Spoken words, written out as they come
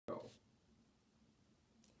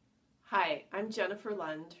Hi, I'm Jennifer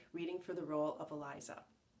Lund, reading for the role of Eliza.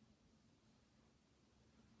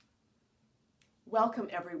 Welcome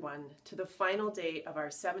everyone to the final day of our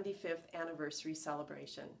 75th anniversary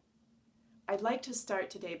celebration. I'd like to start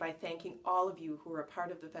today by thanking all of you who are a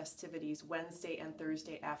part of the festivities Wednesday and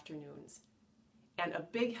Thursday afternoons. And a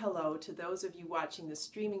big hello to those of you watching the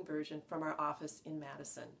streaming version from our office in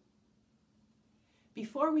Madison.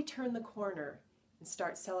 Before we turn the corner and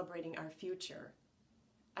start celebrating our future,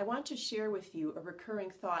 I want to share with you a recurring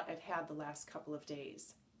thought I've had the last couple of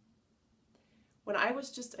days. When I was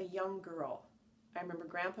just a young girl, I remember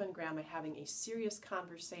Grandpa and Grandma having a serious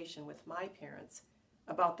conversation with my parents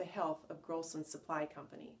about the health of Grolson Supply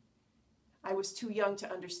Company. I was too young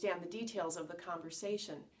to understand the details of the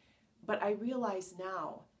conversation, but I realize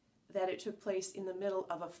now that it took place in the middle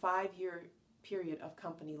of a 5-year period of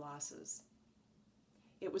company losses.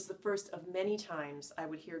 It was the first of many times I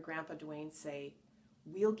would hear Grandpa Dwayne say,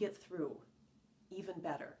 "We'll get through, even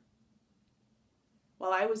better."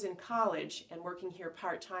 While I was in college and working here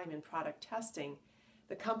part-time in product testing,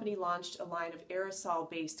 the company launched a line of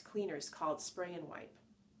aerosol-based cleaners called Spray and Wipe.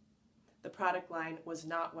 The product line was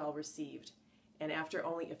not well received, and after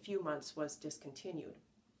only a few months was discontinued.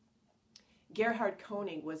 Gerhard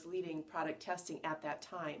Koenig was leading product testing at that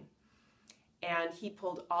time, and he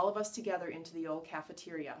pulled all of us together into the old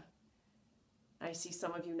cafeteria. I see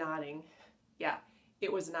some of you nodding. Yeah.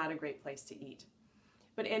 It was not a great place to eat.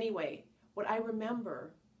 But anyway, what I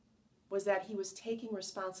remember was that he was taking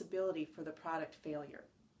responsibility for the product failure.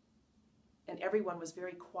 And everyone was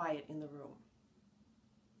very quiet in the room.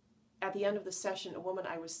 At the end of the session, a woman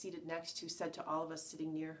I was seated next to said to all of us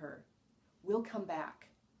sitting near her, "We'll come back.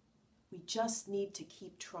 We just need to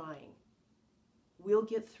keep trying. We'll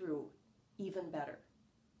get through even better."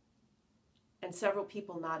 And several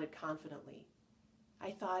people nodded confidently.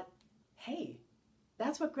 I thought, hey,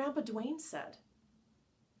 that's what Grandpa Dwayne said.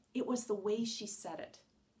 It was the way she said it,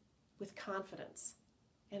 with confidence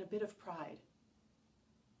and a bit of pride.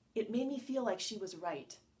 It made me feel like she was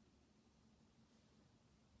right,